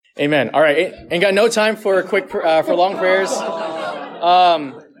Amen. All right. Ain't got no time for for long prayers.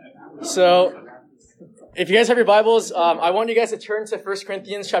 So if you guys have your Bibles, I want you guys to turn to 1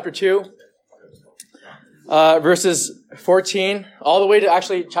 Corinthians chapter 2, verses 14, all the way to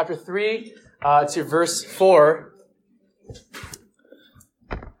actually chapter 3, to verse 4.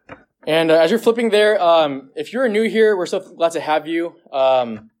 And as you're flipping there, if you're new here, we're so glad to have you.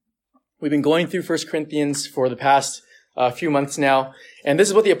 We've been going through 1 Corinthians for the past few months now. And this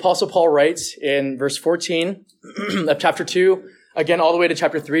is what the Apostle Paul writes in verse 14 of chapter 2, again, all the way to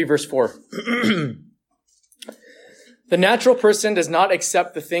chapter 3, verse 4. The natural person does not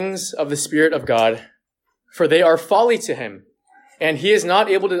accept the things of the Spirit of God, for they are folly to him, and he is not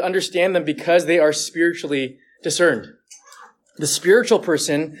able to understand them because they are spiritually discerned. The spiritual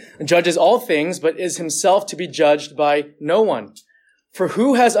person judges all things, but is himself to be judged by no one. For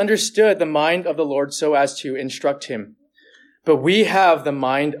who has understood the mind of the Lord so as to instruct him? But we have the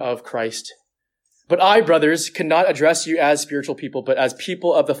mind of Christ. But I, brothers, cannot address you as spiritual people, but as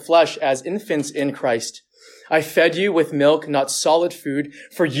people of the flesh, as infants in Christ. I fed you with milk, not solid food,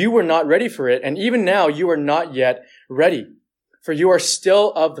 for you were not ready for it, and even now you are not yet ready, for you are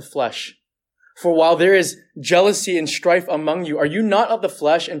still of the flesh. For while there is jealousy and strife among you, are you not of the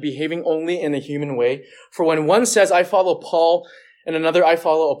flesh and behaving only in the human way? For when one says, I follow Paul, and another, I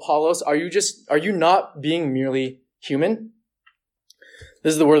follow Apollos, are you not being merely human?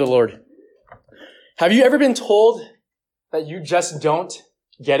 This is the word of the Lord. Have you ever been told that you just don't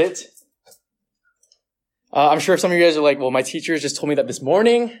get it? I'm sure some of you guys are like, well, my teachers just told me that this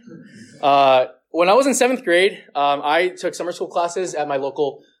morning. When I was in 7th grade, I took summer school classes at my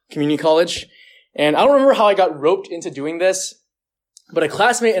local community college. And I don't remember how I got roped into doing this, but a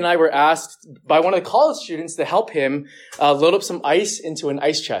classmate and I were asked by one of the college students to help him load up some ice into an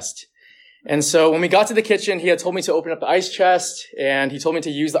ice chest. And so when we got to the kitchen, he had told me to open up the ice chest, and he told me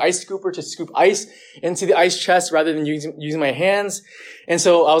to use the ice scooper to scoop ice into the ice chest rather than using my hands. And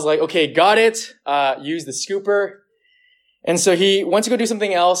so I was like, okay, got it. Use the scooper. And so he went to go do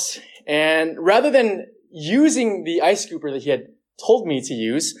something else. And rather than using the ice scooper that he had told me to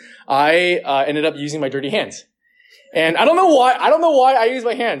use, I ended up using my dirty hands. And I don't know why I use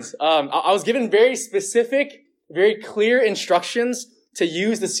my hands. I was given very specific, very clear instructions to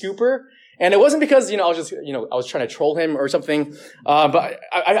use the scooper. And it wasn't because, I was trying to troll him or something. But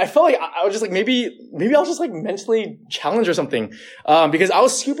I felt like I was just like, maybe I was just like mentally challenged or something. Because I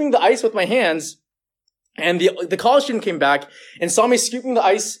was scooping the ice with my hands, and the college student came back and saw me scooping the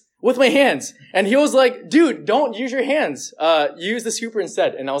ice with my hands. And he was like, dude, don't use your hands. Use the scooper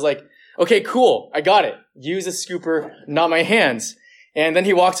instead. And I was like, okay, cool. I got it. Use the scooper, not my hands. And then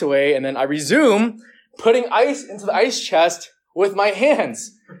he walked away, and then I resume putting ice into the ice chest with my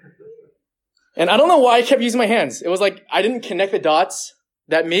hands. And I don't know why I kept using my hands. It was like I didn't connect the dots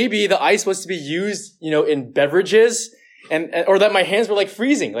that maybe the ice was to be used, in beverages, or that my hands were like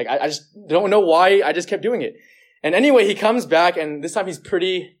freezing. Like I just don't know why I just kept doing it. And anyway, he comes back, and this time he's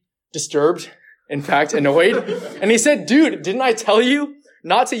pretty disturbed, in fact, annoyed. And he said, dude, didn't I tell you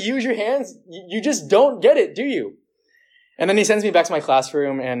not to use your hands? You just don't get it, do you? And then he sends me back to my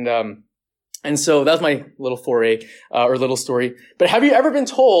classroom, and so that was my little foray, or little story. But have you ever been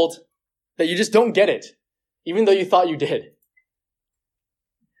told that you just don't get it, even though you thought you did?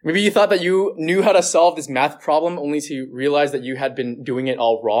 Maybe you thought that you knew how to solve this math problem only to realize that you had been doing it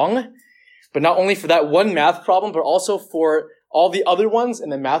all wrong. But not only for that one math problem, but also for all the other ones in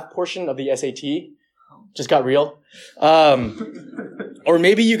the math portion of the SAT. Just got real. Or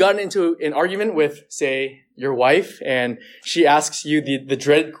maybe you got into an argument with, say, your wife, and she asks you the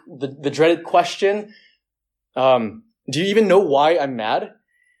dreaded question, do you even know why I'm mad?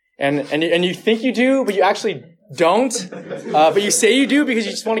 And you think you do, but you actually don't. But you say you do because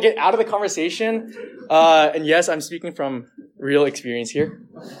you just want to get out of the conversation. And yes, I'm speaking from real experience here.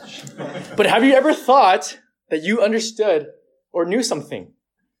 But have you ever thought that you understood or knew something,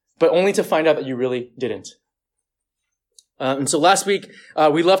 but only to find out that you really didn't? And so last week,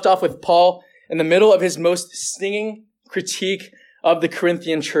 we left off with Paul in the middle of his most stinging critique of the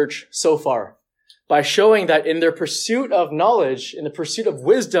Corinthian church so far, by showing that in their pursuit of knowledge, in the pursuit of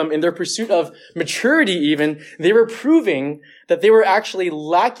wisdom, in their pursuit of maturity even, they were proving that they were actually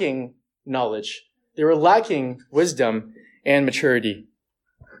lacking knowledge. They were lacking wisdom and maturity.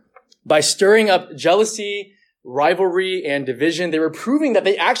 By stirring up jealousy, rivalry, and division, they were proving that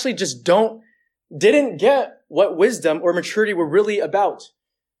they actually just didn't get what wisdom or maturity were really about.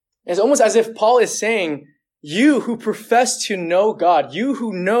 It's almost as if Paul is saying, you who profess to know God, you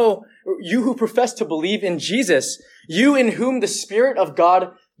who profess to believe in Jesus, you in whom the Spirit of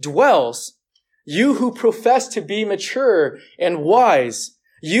God dwells, you who profess to be mature and wise,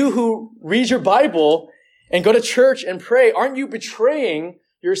 You who read your Bible and go to church and pray, aren't you betraying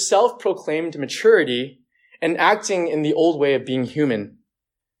your self-proclaimed maturity and acting in the old way of being human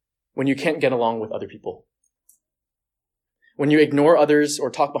when you can't get along with other people? When you ignore others or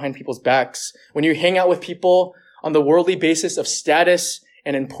talk behind people's backs, when you hang out with people on the worldly basis of status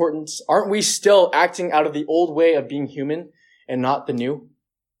and importance, aren't we still acting out of the old way of being human and not the new?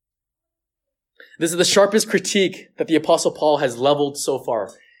 This is the sharpest critique that the Apostle Paul has leveled so far.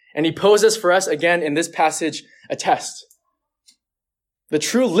 And he poses for us again in this passage a test. The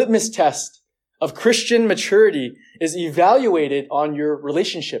true litmus test of Christian maturity is evaluated on your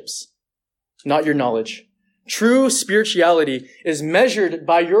relationships, not your knowledge. True spirituality is measured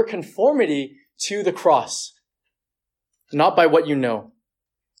by your conformity to the cross, not by what you know.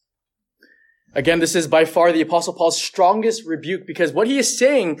 Again, this is by far the Apostle Paul's strongest rebuke, because what he is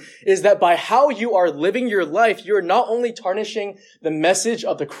saying is that by how you are living your life, you are not only tarnishing the message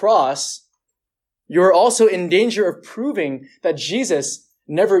of the cross, you are also in danger of proving that Jesus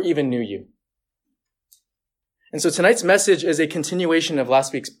never even knew you. And so tonight's message is a continuation of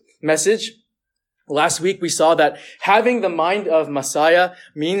last week's message. Last week we saw that having the mind of Messiah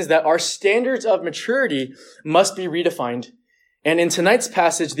means that our standards of maturity must be redefined. And in tonight's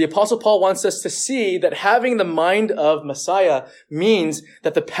passage, the Apostle Paul wants us to see that having the mind of Messiah means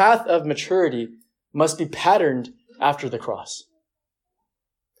that the path of maturity must be patterned after the cross.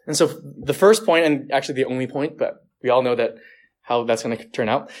 And so the first point, and actually the only point, but we all know that how that's going to turn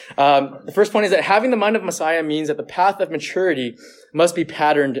out. The first point is that having the mind of Messiah means that the path of maturity must be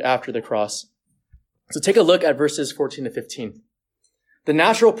patterned after the cross. So take a look at verses 14 to 15. The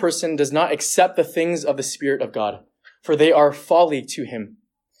natural person does not accept the things of the Spirit of God, for they are folly to him,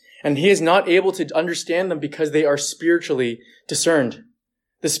 and he is not able to understand them because they are spiritually discerned.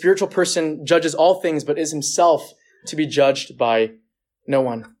 The spiritual person judges all things, but is himself to be judged by no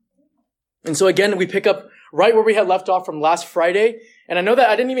one. And so again, we pick up right where we had left off from last Friday. And I know that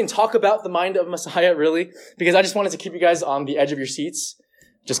I didn't even talk about the mind of Messiah really, because I just wanted to keep you guys on the edge of your seats.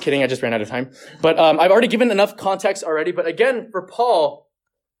 Just kidding, I just ran out of time. But I've already given enough context already. But again, for Paul,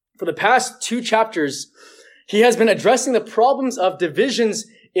 for the past 2 chapters, he has been addressing the problems of divisions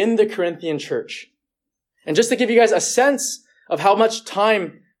in the Corinthian church. And just to give you guys a sense of how much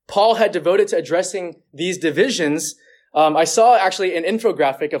time Paul had devoted to addressing these divisions, I saw actually an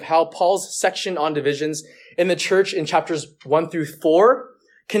infographic of how Paul's section on divisions in the church in chapters 1 through 4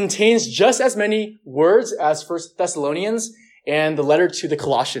 contains just as many words as 1 Thessalonians and the letter to the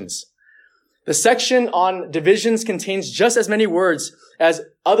Colossians. The section on divisions contains just as many words as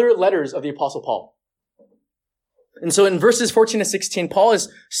other letters of the Apostle Paul. And so in verses 14 to 16, Paul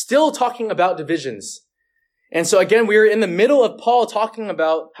is still talking about divisions. And so again, we are in the middle of Paul talking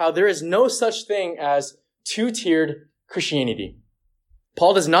about how there is no such thing as 2-tiered Christianity.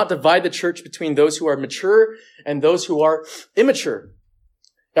 Paul does not divide the church between those who are mature and those who are immature.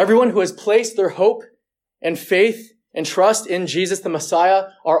 Everyone who has placed their hope and faith and trust in Jesus the Messiah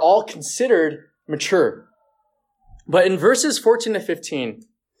are all considered mature. But in verses 14 to 15,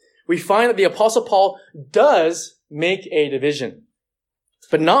 we find that the Apostle Paul does make a division,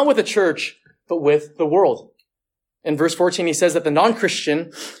 but not with the church, but with the world. In verse 14, he says that the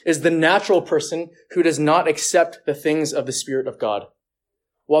non-Christian is the natural person who does not accept the things of the Spirit of God,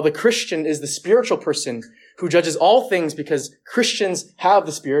 while the Christian is the spiritual person who judges all things because Christians have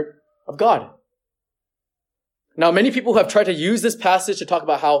the Spirit of God. Now, many people have tried to use this passage to talk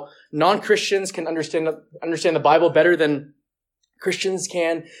about how non-Christians can understand the Bible better than Christians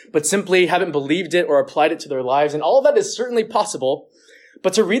can, but simply haven't believed it or applied it to their lives. And all of that is certainly possible.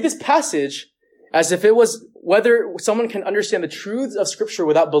 But to read this passage as if it was whether someone can understand the truths of Scripture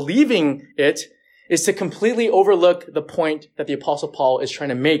without believing it is to completely overlook the point that the Apostle Paul is trying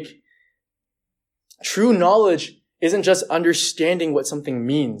to make. True knowledge isn't just understanding what something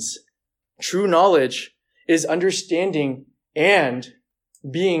means. True knowledge is understanding and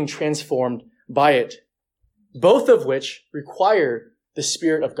being transformed by it, both of which require the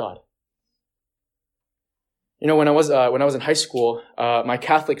Spirit of God. You know, when I was in high school, my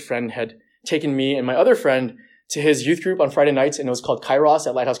Catholic friend had taken me and my other friend to his youth group on Friday nights, and it was called Kairos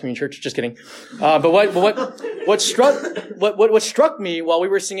at Lighthouse Community Church. Just kidding. But what struck me while we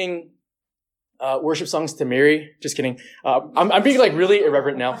were singing worship songs to Mary. Just kidding. I'm being like really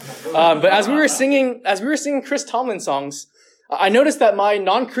irreverent now. But as we were singing Chris Tomlin songs, I noticed that my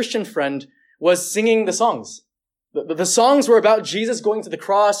non-Christian friend was singing the songs. The songs were about Jesus going to the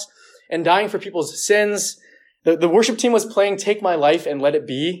cross and dying for people's sins. The worship team was playing Take My Life and Let It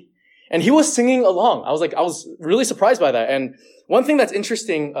Be. And he was singing along. I was really surprised by that. And one thing that's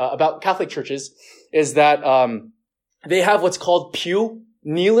interesting about Catholic churches is that they have what's called pew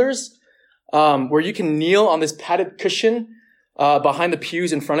kneelers, where you can kneel on this padded cushion behind the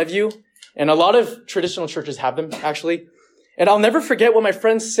pews in front of you. And a lot of traditional churches have them, actually. And I'll never forget what my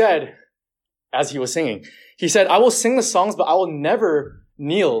friend said as he was singing. He said, "I will sing the songs, but I will never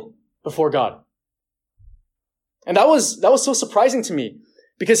kneel before God." And that was so surprising to me,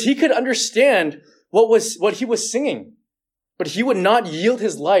 because he could understand what he was singing, but he would not yield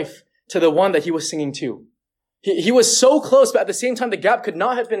his life to the one that he was singing to. He was so close, but at the same time, the gap could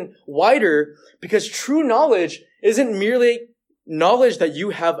not have been wider, because true knowledge isn't merely knowledge that you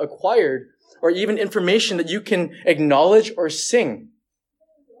have acquired or even information that you can acknowledge or sing.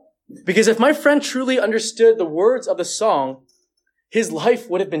 Because if my friend truly understood the words of the song, his life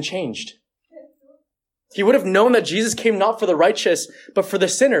would have been changed. He would have known that Jesus came not for the righteous, but for the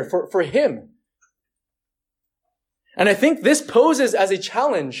sinner, for him. And I think this poses as a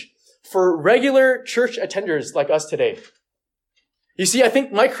challenge for regular church attenders like us today. You see, I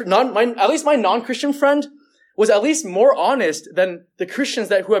think at least my non-Christian friend was at least more honest than the Christians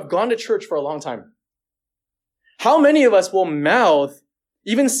who have gone to church for a long time. How many of us will mouth,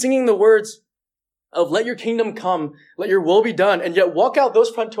 even singing the words of "Let your kingdom come, let your will be done," and yet walk out those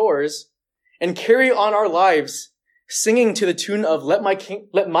front doors and carry on our lives singing to the tune of let my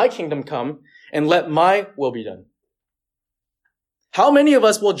kingdom come and let my will be done? How many of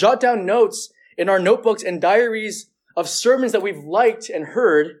us will jot down notes in our notebooks and diaries of sermons that we've liked and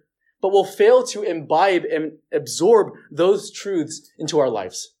heard, but will fail to imbibe and absorb those truths into our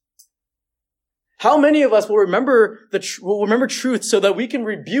lives? How many of us will remember truth so that we can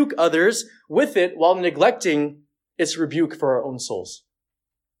rebuke others with it while neglecting its rebuke for our own souls?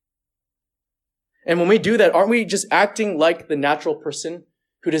 And when we do that, aren't we just acting like the natural person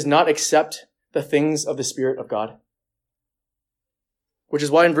who does not accept the things of the Spirit of God? Which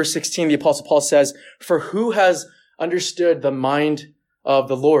is why in verse 16, the Apostle Paul says, "For who has understood the mind of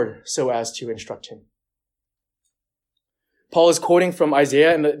the Lord so as to instruct him?" Paul is quoting from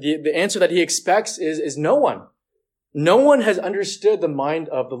Isaiah, and the answer that he expects is no one. No one has understood the mind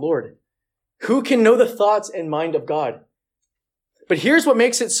of the Lord. Who can know the thoughts and mind of God? But here's what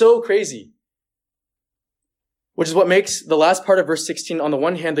makes it so crazy, which is what makes the last part of verse 16, on the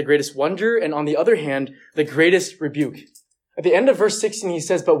one hand, the greatest wonder, and on the other hand, the greatest rebuke. At the end of verse 16, he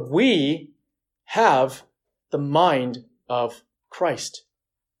says, "But we have the mind of Christ."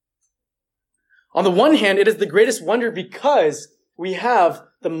 On the one hand, it is the greatest wonder because we have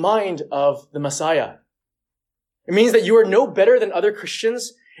the mind of the Messiah. It means that you are no better than other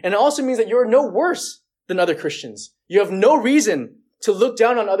Christians, and it also means that you are no worse than other Christians. You have no reason to look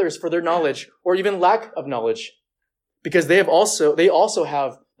down on others for their knowledge or even lack of knowledge, because they also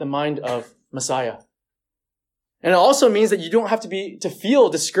have the mind of Messiah. And it also means that you don't have to feel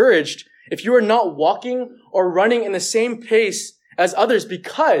discouraged if you are not walking or running in the same pace as others,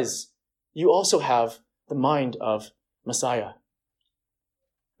 because you also have the mind of Messiah.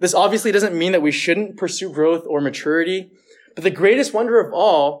 This obviously doesn't mean that we shouldn't pursue growth or maturity, but the greatest wonder of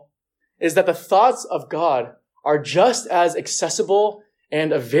all is that the thoughts of God are just as accessible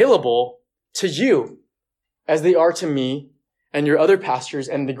and available to you as they are to me and your other pastors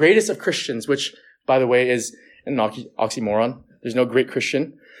and the greatest of Christians, which, by the way, is an oxymoron. There's no great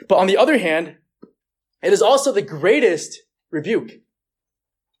Christian. But on the other hand, it is also the greatest rebuke,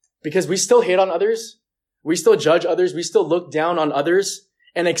 because we still hate on others. We still judge others. We still look down on others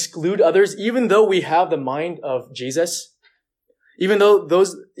and exclude others, even though we have the mind of Jesus, even though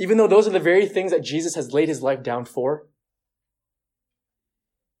those are the very things that Jesus has laid his life down for.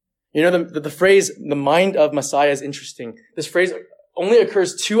 You know, the phrase, the mind of Messiah, is interesting. This phrase only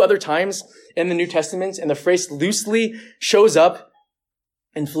occurs 2 other times in the New Testament, and the phrase loosely shows up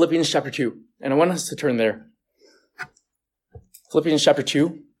in Philippians chapter 2. And I want us to turn there. Philippians chapter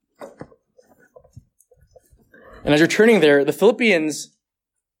 2. And as you're turning there, the Philippians,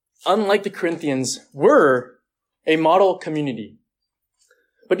 unlike the Corinthians, were a model community.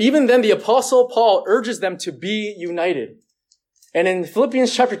 But even then, the Apostle Paul urges them to be united. And in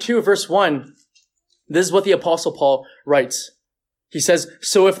Philippians chapter 2, verse 1, this is what the Apostle Paul writes. He says,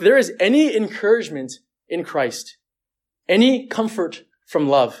 "So if there is any encouragement in Christ, any comfort from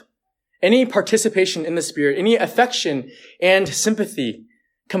love, any participation in the Spirit, any affection and sympathy,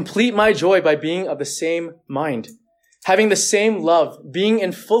 complete my joy by being of the same mind, having the same love, being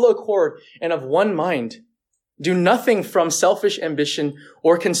in full accord and of one mind. Do nothing from selfish ambition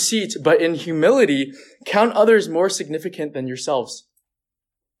or conceit, but in humility count others more significant than yourselves.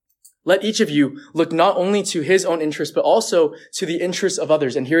 Let each of you look not only to his own interest, but also to the interests of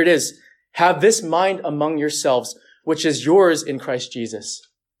others." And here it is. "Have this mind among yourselves, which is yours in Christ Jesus."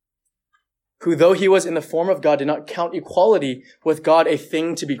 who though he was in the form of God did not count equality with God a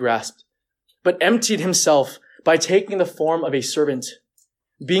thing to be grasped, but emptied himself by taking the form of a servant,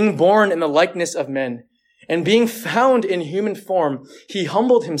 being born in the likeness of men, and being found in human form, he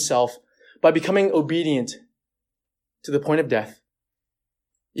humbled himself by becoming obedient to the point of death,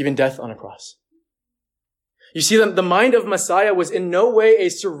 even death on a cross. You see, the mind of Messiah was in no way a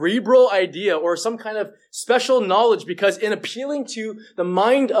cerebral idea or some kind of special knowledge, because in appealing to the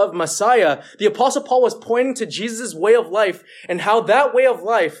mind of Messiah, the Apostle Paul was pointing to Jesus' way of life and how that way of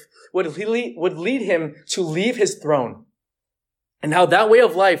life would lead him to leave his throne, and how that way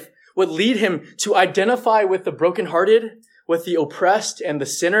of life would lead him to identify with the brokenhearted, with the oppressed and the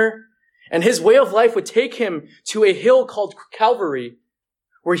sinner, and his way of life would take him to a hill called Calvary,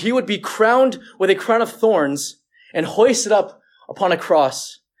 where he would be crowned with a crown of thorns and hoisted up upon a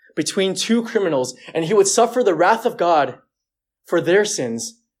cross between two criminals, and he would suffer the wrath of God for their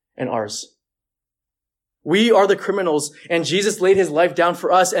sins and ours. We are the criminals, and Jesus laid his life down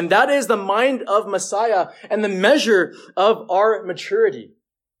for us, and that is the mind of Messiah and the measure of our maturity.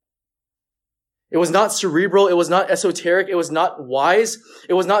 It was not cerebral, it was not esoteric, it was not wise,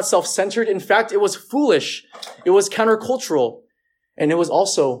 it was not self-centered. In fact, it was foolish, it was countercultural, and it was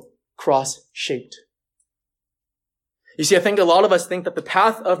also cross-shaped. You see, I think a lot of us think that the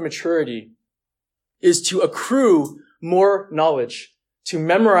path of maturity is to accrue more knowledge, to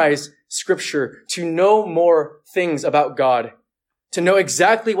memorize scripture, to know more things about God, to know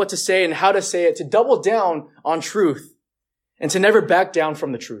exactly what to say and how to say it, to double down on truth, and to never back down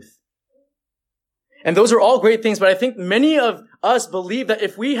from the truth. And those are all great things, but I think many of us believe that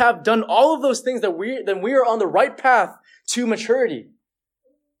if we have done all of those things, then we are on the right path to maturity.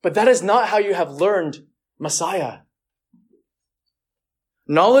 But that is not how you have learned Messiah.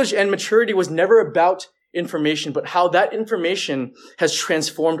 Knowledge and maturity was never about information, but how that information has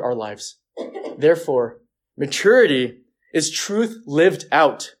transformed our lives. Therefore, maturity is truth lived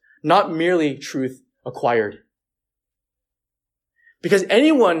out, not merely truth acquired. Because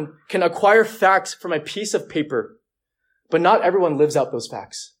anyone can acquire facts from a piece of paper, but not everyone lives out those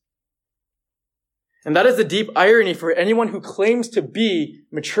facts. And that is the deep irony for anyone who claims to be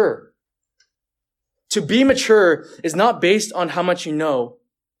mature. To be mature is not based on how much you know,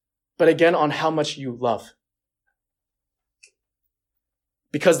 but again on how much you love.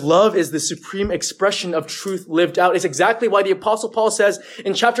 Because love is the supreme expression of truth lived out. It's exactly why the Apostle Paul says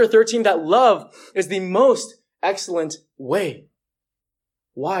in chapter 13 that love is the most excellent way.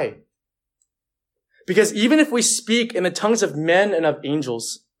 Why? Because even if we speak in the tongues of men and of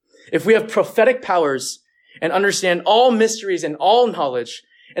angels, if we have prophetic powers and understand all mysteries and all knowledge,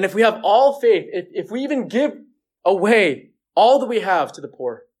 and if we have all faith, if we even give away all that we have to the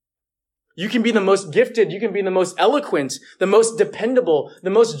poor, you can be the most gifted, you can be the most eloquent, the most dependable, the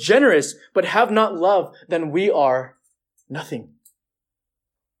most generous, but have not love, then we are nothing.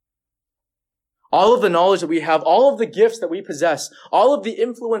 All of the knowledge that we have, all of the gifts that we possess, all of the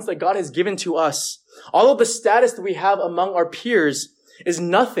influence that God has given to us, all of the status that we have among our peers is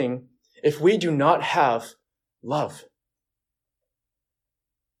nothing if we do not have love.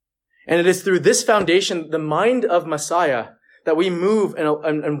 And it is through this foundation, the mind of Messiah, that we move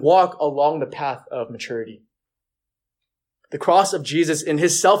and walk along the path of maturity. The cross of Jesus in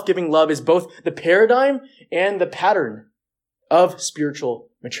his self-giving love is both the paradigm and the pattern of spiritual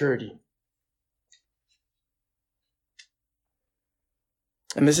maturity.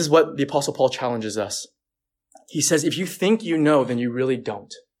 And this is what the Apostle Paul challenges us. He says, if you think you know, then you really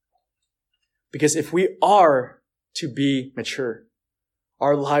don't. Because if we are to be mature,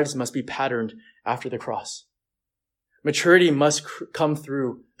 our lives must be patterned after the cross. Maturity must come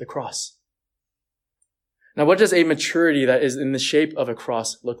through the cross. Now, what does a maturity that is in the shape of a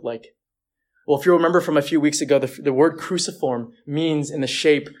cross look like? Well, if you remember from a few weeks ago, the word cruciform means in the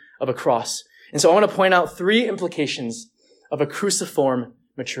shape of a cross. And so I want to point out 3 implications of a cruciform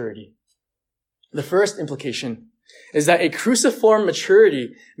maturity. The first implication is that a cruciform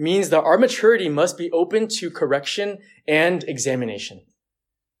maturity means that our maturity must be open to correction and examination.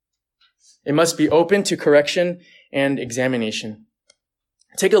 It must be open to correction and examination.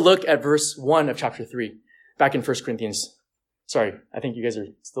 Take a look at verse 1 of chapter 3, back in 1 Corinthians. Sorry, I think you guys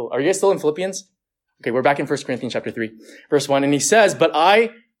are you guys still in Philippians? Okay, we're back in 1 Corinthians chapter 3, verse 1. And he says, but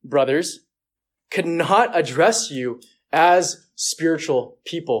I, brothers, could not address you as spiritual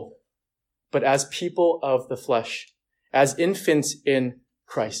people, but as people of the flesh, as infants in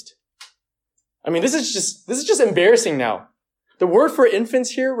Christ. I mean, this is just embarrassing now. The word for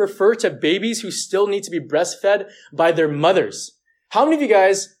infants here refer to babies who still need to be breastfed by their mothers. How many of you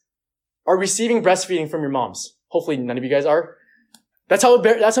guys are receiving breastfeeding from your moms? Hopefully none of you guys are. That's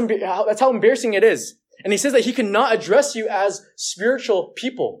how embarrassing it is. And he says that he cannot address you as spiritual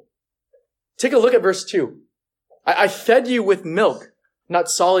people. Take a look at verse 2. I fed you with milk,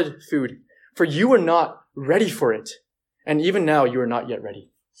 not solid food, for you were not ready for it. And even now you are not yet ready.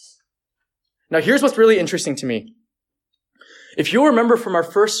 Now here's what's really interesting to me. If you'll remember from our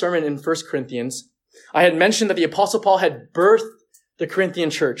first sermon in 1 Corinthians, I had mentioned that the Apostle Paul had birthed the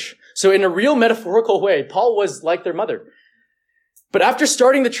Corinthian church. So in a real metaphorical way, Paul was like their mother. But after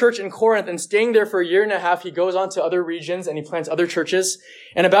starting the church in Corinth and staying there for a year and a half, he goes on to other regions and he plants other churches.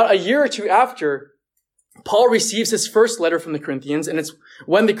 And about a year or two after, Paul receives his first letter from the Corinthians. And it's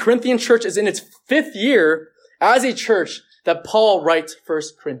when the Corinthian church is in its 5th year as a church that Paul writes 1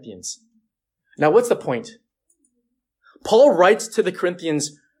 Corinthians. Now, what's the point? Paul writes to the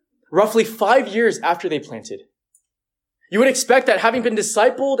Corinthians roughly 5 years after they planted. You would expect that having been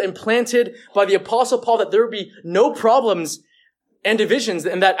discipled and planted by the Apostle Paul, that there would be no problems and divisions,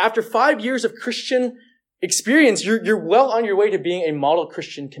 and that after 5 years of Christian experience, you're well on your way to being a model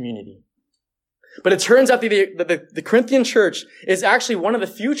Christian community. But it turns out that the Corinthian church is actually one of the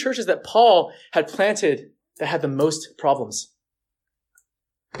few churches that Paul had planted that had the most problems.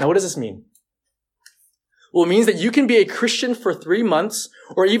 Now, what does this mean? Well, it means that you can be a Christian for 3 months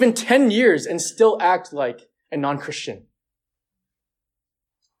or even 10 years and still act like a non-Christian.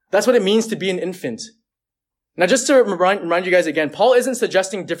 That's what it means to be an infant. Now, just to remind you guys again, Paul isn't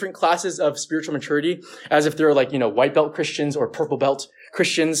suggesting different classes of spiritual maturity as if they're like, white belt Christians or purple belt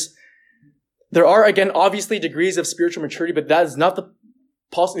Christians. There are, again, obviously degrees of spiritual maturity, but that is not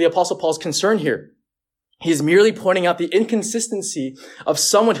the Apostle Paul's concern here. He is merely pointing out the inconsistency of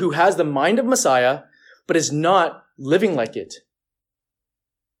someone who has the mind of Messiah, but is not living like it.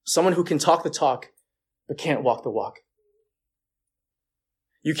 Someone who can talk the talk, but can't walk the walk.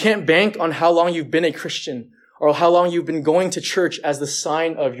 You can't bank on how long you've been a Christian or how long you've been going to church as the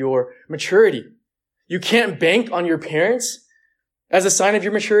sign of your maturity. You can't bank on your parents as a sign of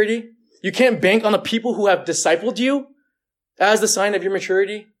your maturity. You can't bank on the people who have discipled you as the sign of your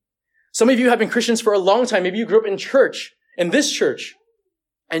maturity. Some of you have been Christians for a long time. Maybe you grew up in church, in this church,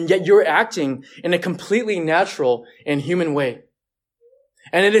 and yet you're acting in a completely natural and human way.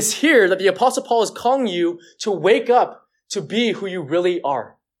 And it is here that the Apostle Paul is calling you to wake up to be who you really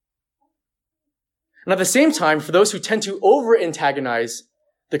are. And at the same time, for those who tend to over-antagonize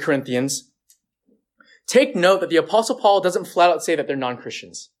the Corinthians, take note that the Apostle Paul doesn't flat out say that they're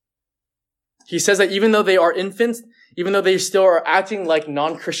non-Christians. He says that even though they are infants, even though they still are acting like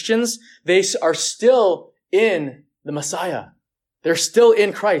non-Christians, they are still in the Messiah. They're still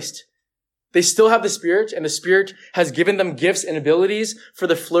in Christ. They still have the Spirit, and the Spirit has given them gifts and abilities for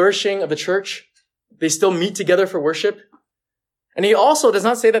the flourishing of the church. They still meet together for worship. And he also does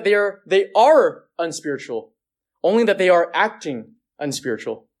not say that they are unspiritual, only that they are acting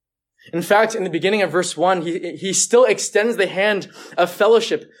unspiritual. In fact, in the beginning of verse 1, he still extends the hand of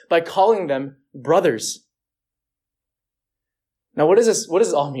fellowship by calling them brothers. Now, what does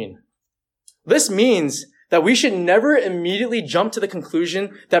this all mean? This means that we should never immediately jump to the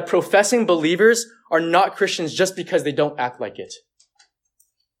conclusion that professing believers are not Christians just because they don't act like it.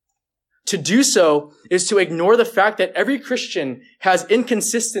 To do so is to ignore the fact that every Christian has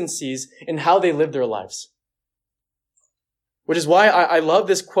inconsistencies in how they live their lives. Which is why I love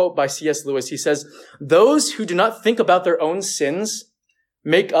this quote by C.S. Lewis. He says, "Those who do not think about their own sins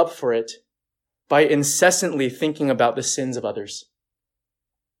make up for it by incessantly thinking about the sins of others."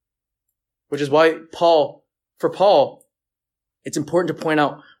 Which is why for Paul, it's important to point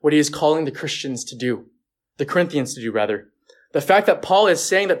out what he is calling the Corinthians to do. The fact that Paul is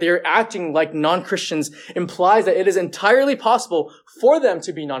saying that they are acting like non-Christians implies that it is entirely possible for them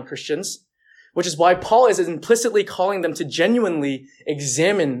to be non-Christians, which is why Paul is implicitly calling them to genuinely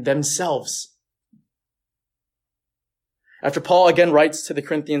examine themselves. After Paul again writes to the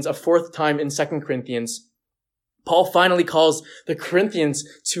Corinthians a 4th time in 2 Corinthians, Paul finally calls the Corinthians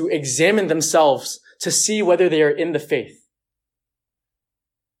to examine themselves to see whether they are in the faith.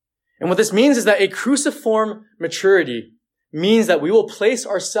 And what this means is that a cruciform maturity means that we will place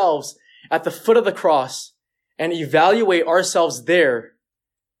ourselves at the foot of the cross and evaluate ourselves there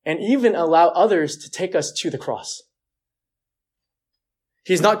and even allow others to take us to the cross.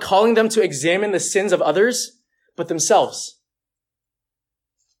 He's not calling them to examine the sins of others, but themselves.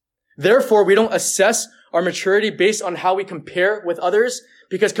 Therefore, we don't assess our maturity based on how we compare with others,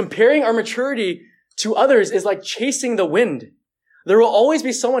 because comparing our maturity to others is like chasing the wind. There will always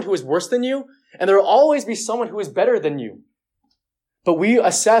be someone who is worse than you, and there will always be someone who is better than you. But we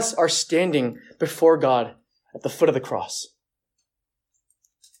assess our standing before God at the foot of the cross.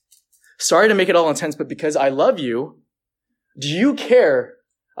 Sorry to make it all intense, but because I love you, Do you care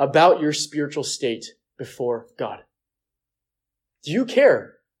about your spiritual state before God? Do you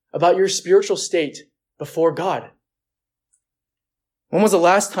care about your spiritual state before God? When was the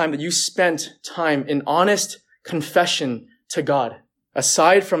last time that you spent time in honest confession to God,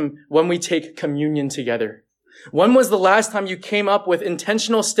 aside from when we take communion together? When was the last time you came up with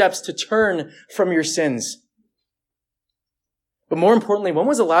intentional steps to turn from your sins? But more importantly, when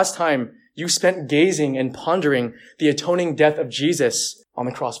was the last time you spent gazing and pondering the atoning death of Jesus on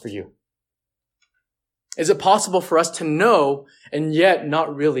the cross for you? Is it possible for us to know and yet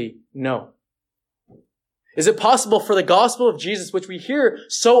not really know? Is it possible for the gospel of Jesus, which we hear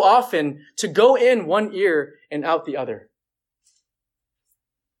so often, to go in one ear and out the other?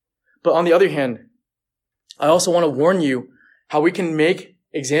 But on the other hand, I also want to warn you how we can make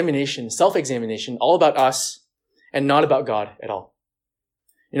self-examination, all about us and not about God at all.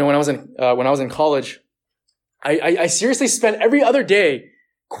 You know, when I was in college, I seriously spent every other day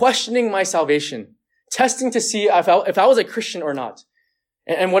questioning my salvation, testing to see if I was a Christian or not.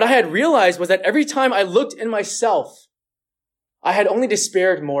 And what I had realized was that every time I looked in myself, I had only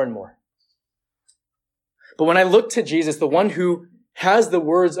despaired more and more. But when I looked to Jesus, the one who has the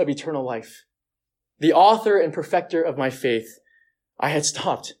words of eternal life, the author and perfecter of my faith, I had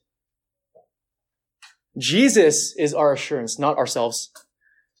stopped. Jesus is our assurance, not ourselves.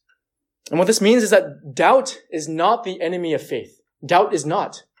 And what this means is that doubt is not the enemy of faith. Doubt is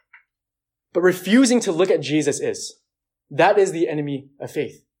not. But refusing to look at Jesus is. That is the enemy of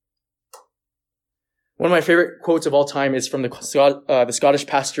faith. One of my favorite quotes of all time is from the Scottish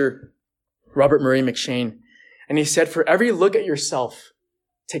pastor Robert Murray McCheyne. And he said, "For every look at yourself,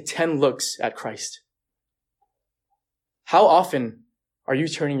 take 10 looks at Christ." How often are you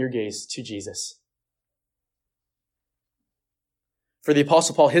turning your gaze to Jesus? For the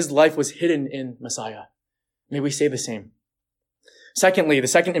Apostle Paul, his life was hidden in Messiah. May we say the same. Secondly, the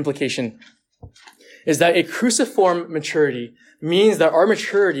second implication is that a cruciform maturity means that our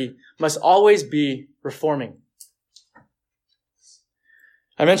maturity must always be reforming.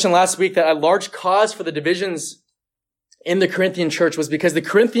 I mentioned last week that a large cause for the divisions in the Corinthian church was because the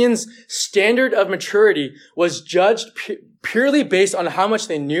Corinthians' standard of maturity was judged purely based on how much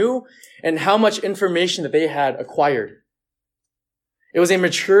they knew and how much information that they had acquired. It was a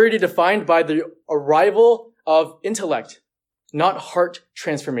maturity defined by the arrival of intellect, not heart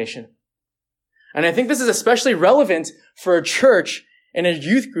transformation. And I think this is especially relevant for a church and a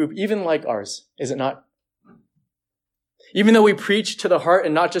youth group even like ours, is it not? Even though we preach to the heart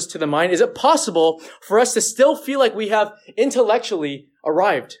and not just to the mind, is it possible for us to still feel like we have intellectually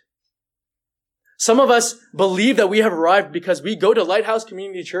arrived? Some of us believe that we have arrived because we go to Lighthouse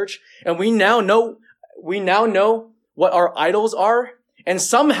Community Church and we now know what our idols are, and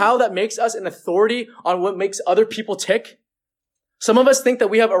somehow that makes us an authority on what makes other people tick. Some of us think that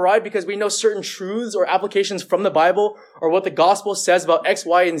we have arrived because we know certain truths or applications from the Bible or what the gospel says about X,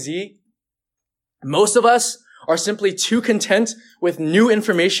 Y, and Z. Most of us are simply too content with new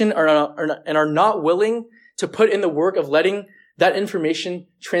information and are not willing to put in the work of letting that information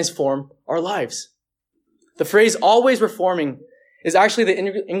transform our lives. The phrase always reforming is actually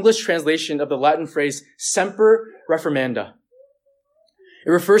the English translation of the Latin phrase semper reformanda. It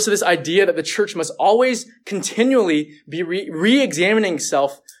refers to this idea that the church must always continually be re-examining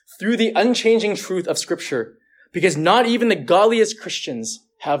itself through the unchanging truth of Scripture, because not even the godliest Christians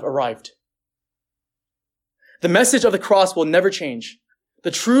have arrived. The message of the cross will never change.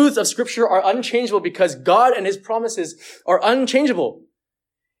 The truths of Scripture are unchangeable because God and His promises are unchangeable.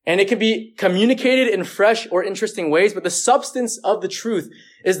 And it can be communicated in fresh or interesting ways, but the substance of the truth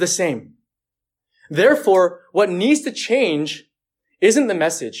is the same. Therefore, what needs to change isn't the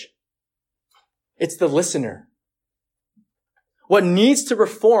message. It's the listener. What needs to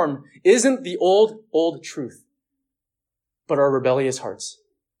reform isn't the old truth, but our rebellious hearts.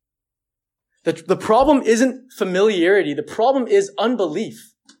 The problem isn't familiarity. The problem is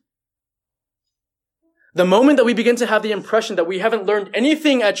unbelief. The moment that we begin to have the impression that we haven't learned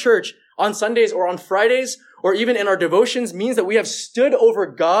anything at church on Sundays or on Fridays or even in our devotions means that we have stood over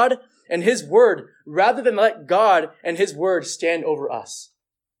God and His Word rather than let God and His Word stand over us.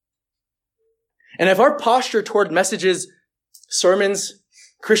 And if our posture toward messages, sermons,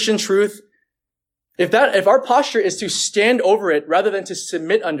 Christian truth, if our posture is to stand over it rather than to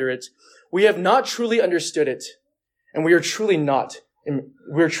submit under it, we have not truly understood it, and we are truly not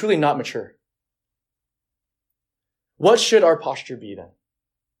mature. What should our posture be then?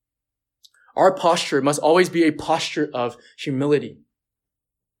 Our posture must always be a posture of humility.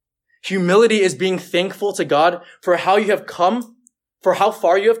 Humility is being thankful to God for how you have come, for how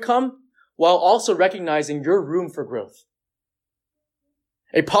far you have come, while also recognizing your room for growth.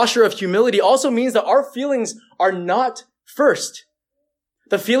 A posture of humility also means that our feelings are not first.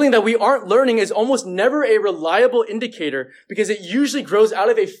 The feeling that we aren't learning is almost never a reliable indicator because it usually grows out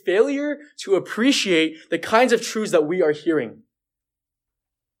of a failure to appreciate the kinds of truths that we are hearing.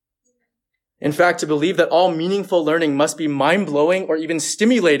 In fact, to believe that all meaningful learning must be mind-blowing or even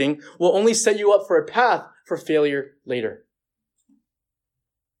stimulating will only set you up for a path for failure later.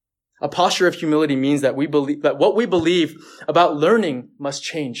 A posture of humility means that what we believe about learning must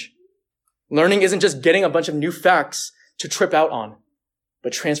change. Learning isn't just getting a bunch of new facts to trip out on,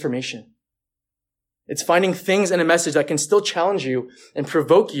 but transformation. It's finding things in a message that can still challenge you and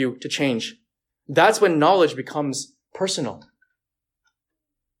provoke you to change. That's when knowledge becomes personal.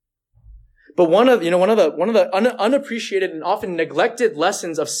 But one of the unappreciated and often neglected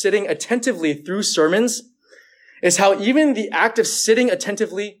lessons of sitting attentively through sermons is how even the act of sitting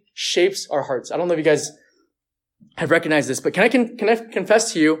attentively shapes our hearts. I don't know if you guys have recognized this, but can I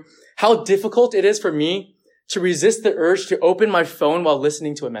confess to you how difficult it is for me to resist the urge to open my phone while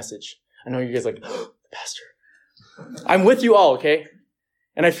listening to a message? I know you guys are like, oh, Pastor. I'm with you all, okay?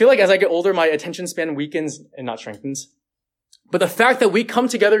 And I feel like as I get older, my attention span weakens and not strengthens. But the fact that we come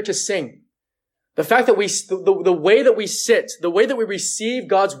together to sing, the fact that the way that we sit, the way that we receive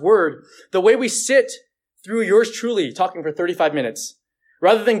God's word, the way we sit through yours truly talking for 35 minutes,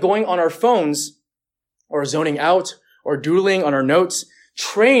 rather than going on our phones or zoning out or doodling on our notes,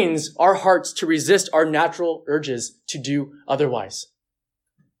 trains our hearts to resist our natural urges to do otherwise.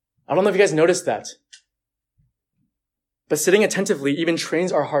 I don't know if you guys noticed that, but sitting attentively even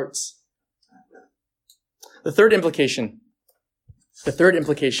trains our hearts. The third implication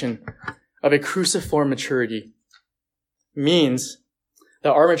of a cruciform maturity means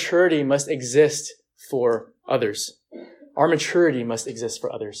that our maturity must exist for others. Our maturity must exist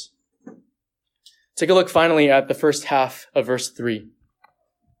for others. Take a look finally at the first half of verse 3.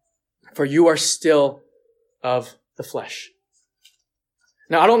 For you are still of the flesh.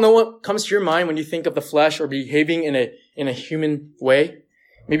 Now, I don't know what comes to your mind when you think of the flesh or behaving in a human way.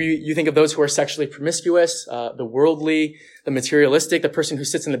 Maybe you think of those who are sexually promiscuous, the worldly, the materialistic, the person who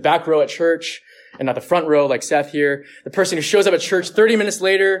sits in the back row at church and not the front row like Seth here, the person who shows up at church 30 minutes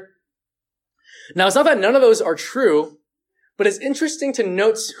later. Now, it's not that none of those are true, but it's interesting to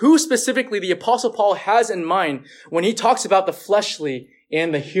note who specifically the Apostle Paul has in mind when he talks about the fleshly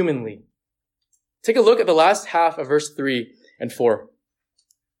and the humanly. Take a look at the last half of verse 3 and 4.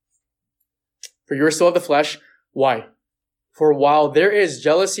 For you are still of the flesh. Why? For while there is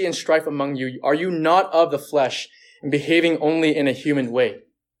jealousy and strife among you, are you not of the flesh and behaving only in a human way?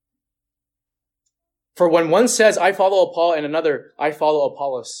 For when one says, I follow Paul, and another, I follow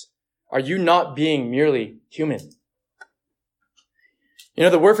Apollos, are you not being merely human? You know,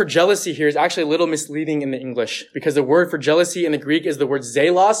 the word for jealousy here is actually a little misleading in the English because the word for jealousy in the Greek is the word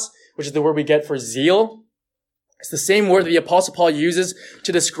zelos, which is the word we get for zeal. It's the same word that the Apostle Paul uses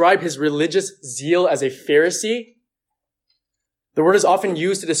to describe his religious zeal as a Pharisee. The word is often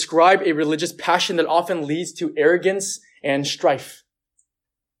used to describe a religious passion that often leads to arrogance and strife.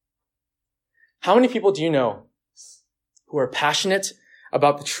 How many people do you know who are passionate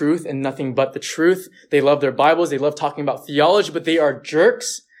about the truth and nothing but the truth? They love their Bibles. They love talking about theology, but they are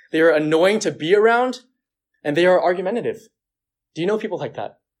jerks. They are annoying to be around, and they are argumentative. Do you know people like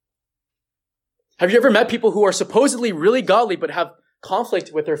that? Have you ever met people who are supposedly really godly but have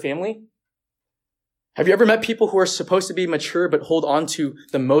conflict with their family? Have you ever met people who are supposed to be mature but hold on to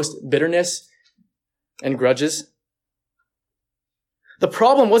the most bitterness and grudges? The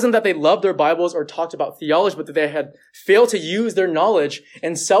problem wasn't that they loved their Bibles or talked about theology, but that they had failed to use their knowledge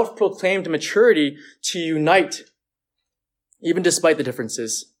and self-proclaimed maturity to unite, even despite the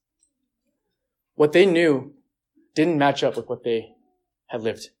differences. What they knew didn't match up with what they had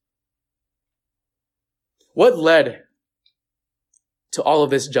lived. What led to all of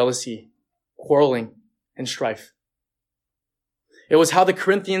this jealousy, quarreling, and strife? It was how the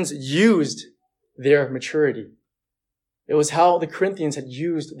Corinthians used their maturity. It was how the Corinthians had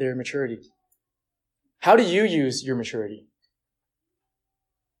used their maturity. How do you use your maturity?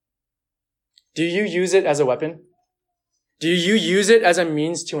 Do you use it as a weapon? Do you use it as a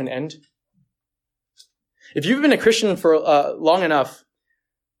means to an end? If you've been a Christian for long enough,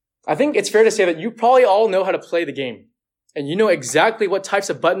 I think it's fair to say that you probably all know how to play the game. And you know exactly what types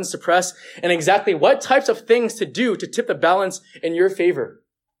of buttons to press and exactly what types of things to do to tip the balance in your favor.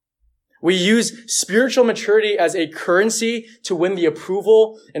 We use spiritual maturity as a currency to win the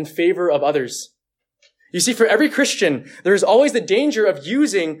approval and favor of others. You see, for every Christian, there is always the danger of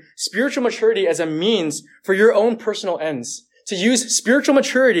using spiritual maturity as a means for your own personal ends, to use spiritual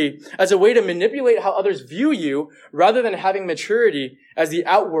maturity as a way to manipulate how others view you rather than having maturity as the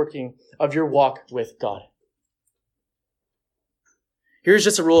outworking of your walk with God. Here's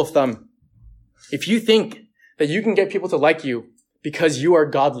just a rule of thumb. If you think that you can get people to like you because you are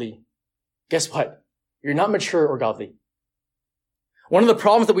godly, guess what? You're not mature or godly. One of the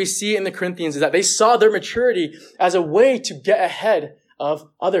problems that we see in the Corinthians is that they saw their maturity as a way to get ahead of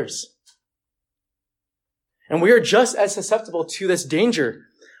others. And we are just as susceptible to this danger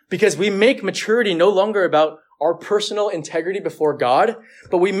because we make maturity no longer about our personal integrity before God,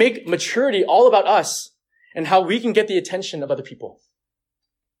 but we make maturity all about us and how we can get the attention of other people.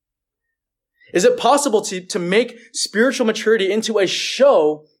 Is it possible to make spiritual maturity into a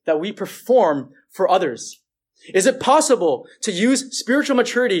show that we perform for others? Is it possible to use spiritual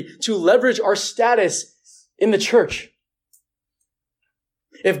maturity to leverage our status in the church?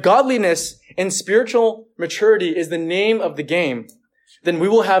 If godliness and spiritual maturity is the name of the game, then we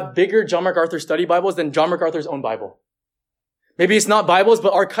will have bigger John MacArthur study Bibles than John MacArthur's own Bible. Maybe it's not Bibles,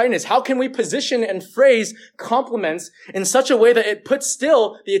 but our kindness. How can we position and phrase compliments in such a way that it puts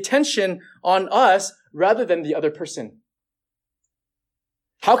still the attention on us rather than the other person?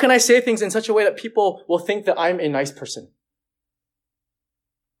 How can I say things in such a way that people will think that I'm a nice person?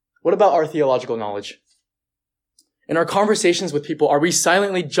 What about our theological knowledge? In our conversations with people, are we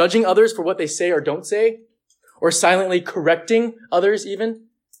silently judging others for what they say or don't say? Or silently correcting others even?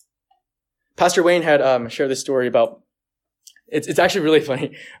 Pastor Wayne had shared this story about, it's actually really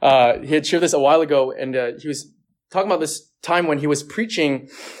funny. He had shared this a while ago, and he was talking about this time when he was preaching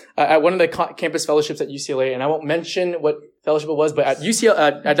at one of the campus fellowships at UCLA, and I won't mention what fellowship it was, but at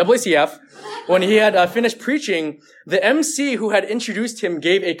WACF, when he had finished preaching, the MC who had introduced him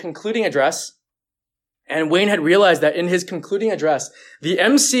gave a concluding address. And Wayne had realized that in his concluding address, the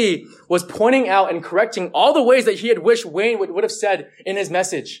MC was pointing out and correcting all the ways that he had wished Wayne would have said in his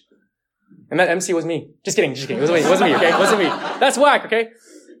message. And that MC was me. Just kidding. It wasn't me, okay? It wasn't me. That's whack, okay?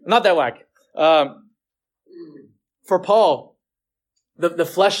 Not that whack. For Paul, the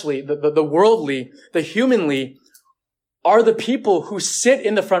fleshly, the worldly, the humanly are the people who sit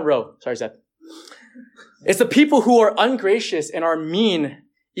in the front row. Sorry, Seth. It's the people who are ungracious and are mean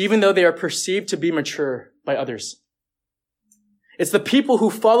even though they are perceived to be mature by others. It's the people who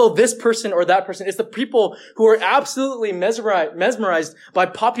follow this person or that person. It's the people who are absolutely mesmerized by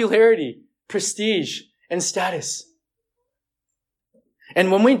popularity, prestige, and status.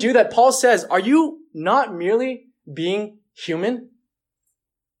 And when we do that, Paul says, are you not merely being human?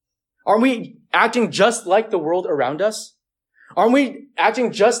 Aren't we acting just like the world around us? Aren't we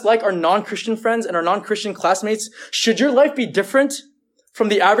acting just like our non-Christian friends and our non-Christian classmates? Should your life be different from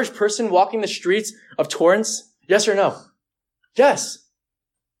the average person walking the streets of Torrance? Yes or no? Yes.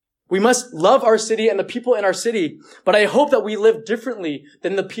 We must love our city and the people in our city, but I hope that we live differently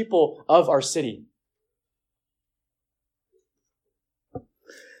than the people of our city.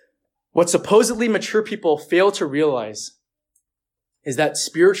 What supposedly mature people fail to realize is that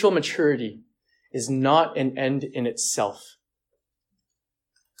spiritual maturity is not an end in itself.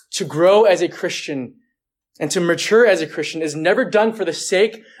 To grow as a Christian and to mature as a Christian is never done for the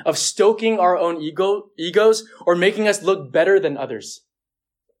sake of stoking our own egos or making us look better than others.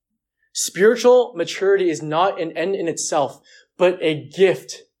 Spiritual maturity is not an end in itself, but a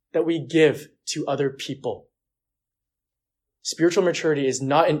gift that we give to other people. Spiritual maturity is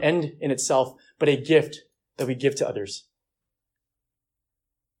not an end in itself, but a gift that we give to others.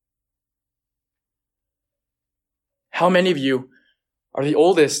 How many of you are the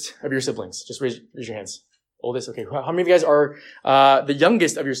oldest of your siblings? Just raise your hands. Oldest, okay. How many of you guys are the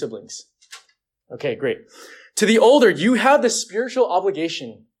youngest of your siblings? Okay, great. To the older, you have the spiritual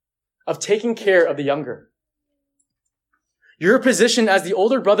obligation of taking care of the younger. Your position as the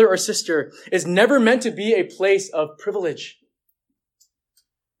older brother or sister is never meant to be a place of privilege,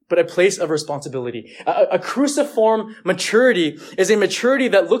 but a place of responsibility. A cruciform maturity is a maturity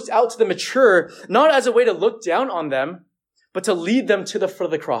that looks out to the mature, not as a way to look down on them, but to lead them to the foot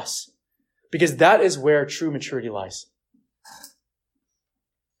of the cross. Because that is where true maturity lies.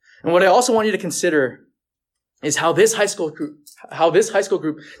 And what I also want you to consider is how this high school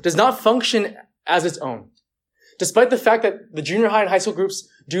group does not function as its own. Despite the fact that the junior high and high school groups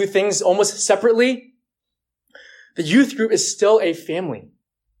do things almost separately, the youth group is still a family.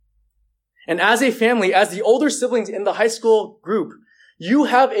 And as a family, as the older siblings in the high school group, you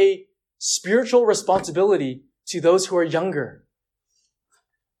have a spiritual responsibility to those who are younger,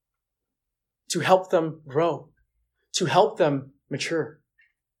 to help them grow, to help them mature.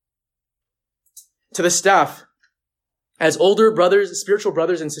 To the staff, as older brothers, spiritual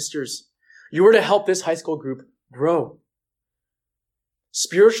brothers and sisters, you are to help this high school group grow.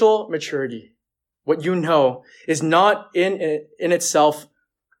 Spiritual maturity, what you know, is not in itself,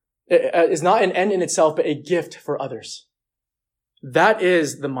 is not an end in itself, but a gift for others. That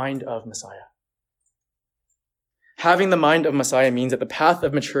is the mind of Messiah. Having the mind of Messiah means that the path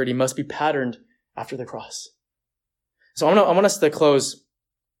of maturity must be patterned after the cross. So I want us to close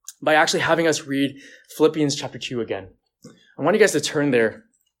by actually having us read Philippians chapter 2 again. I want you guys to turn there.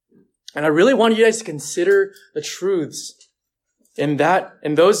 And I really want you guys to consider the truths in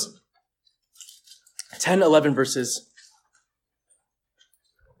those 10, 11 verses.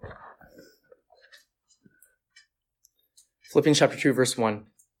 Philippians chapter 2, verse 1.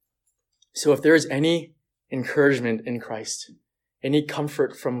 So if there is any encouragement in Christ, any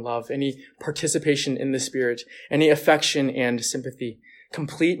comfort from love, any participation in the Spirit, any affection and sympathy,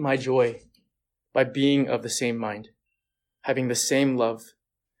 complete my joy by being of the same mind, having the same love,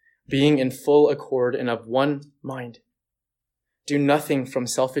 being in full accord and of one mind. Do nothing from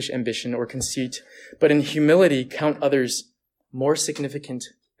selfish ambition or conceit, but in humility count others more significant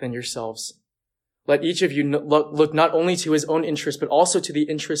than yourselves. Let each of you look not only to his own interest, but also to the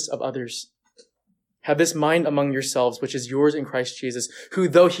interests of others. Have this mind among yourselves, which is yours in Christ Jesus, who,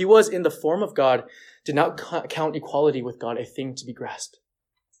 though he was in the form of God, did not count equality with God a thing to be grasped.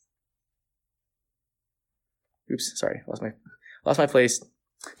 Oops, sorry, lost my place.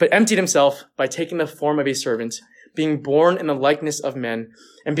 But emptied himself by taking the form of a servant, being born in the likeness of men,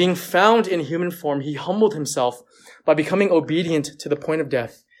 and being found in human form, he humbled himself by becoming obedient to the point of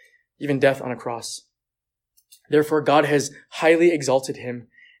death, even death on a cross. Therefore, God has highly exalted him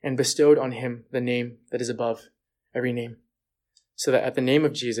and bestowed on him the name that is above every name, so that at the name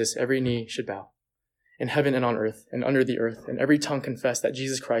of Jesus, every knee should bow, in heaven and on earth and under the earth, and every tongue confess that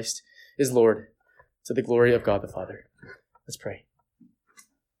Jesus Christ is Lord, to the glory of God the Father. Let's pray.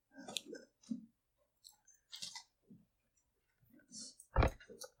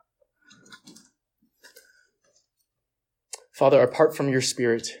 Father, apart from your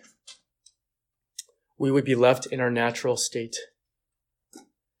Spirit, we would be left in our natural state,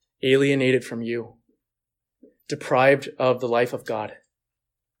 alienated from you, deprived of the life of God.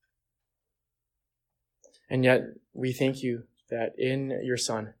 And yet, we thank you that in your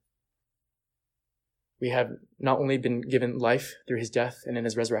Son, we have not only been given life through his death and in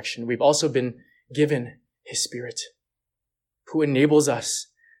his resurrection, we've also been given his Spirit, who enables us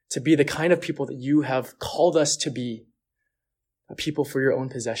to be the kind of people that you have called us to be, a people for your own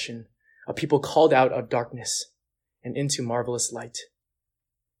possession, a people called out of darkness and into marvelous light,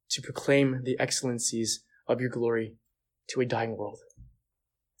 to proclaim the excellencies of your glory to a dying world.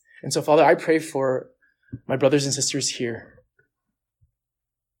 And so, Father, I pray for my brothers and sisters here.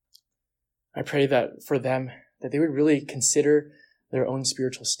 I pray that for them, that they would really consider their own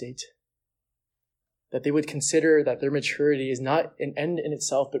spiritual state, that they would consider that their maturity is not an end in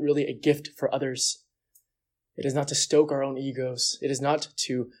itself, but really a gift for others. It is not to stoke our own egos. It is not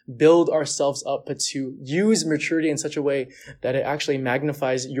to build ourselves up, but to use maturity in such a way that it actually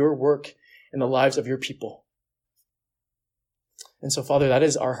magnifies your work in the lives of your people. And so, Father, that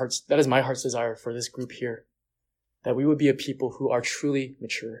is my heart's desire for this group here, that we would be a people who are truly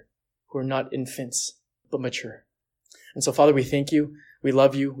mature, who are not infants, but mature. And so, Father, we thank you. We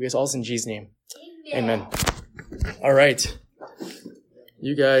love you. We ask all this in Jesus' name. Amen. All right.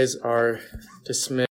 You guys are dismissed.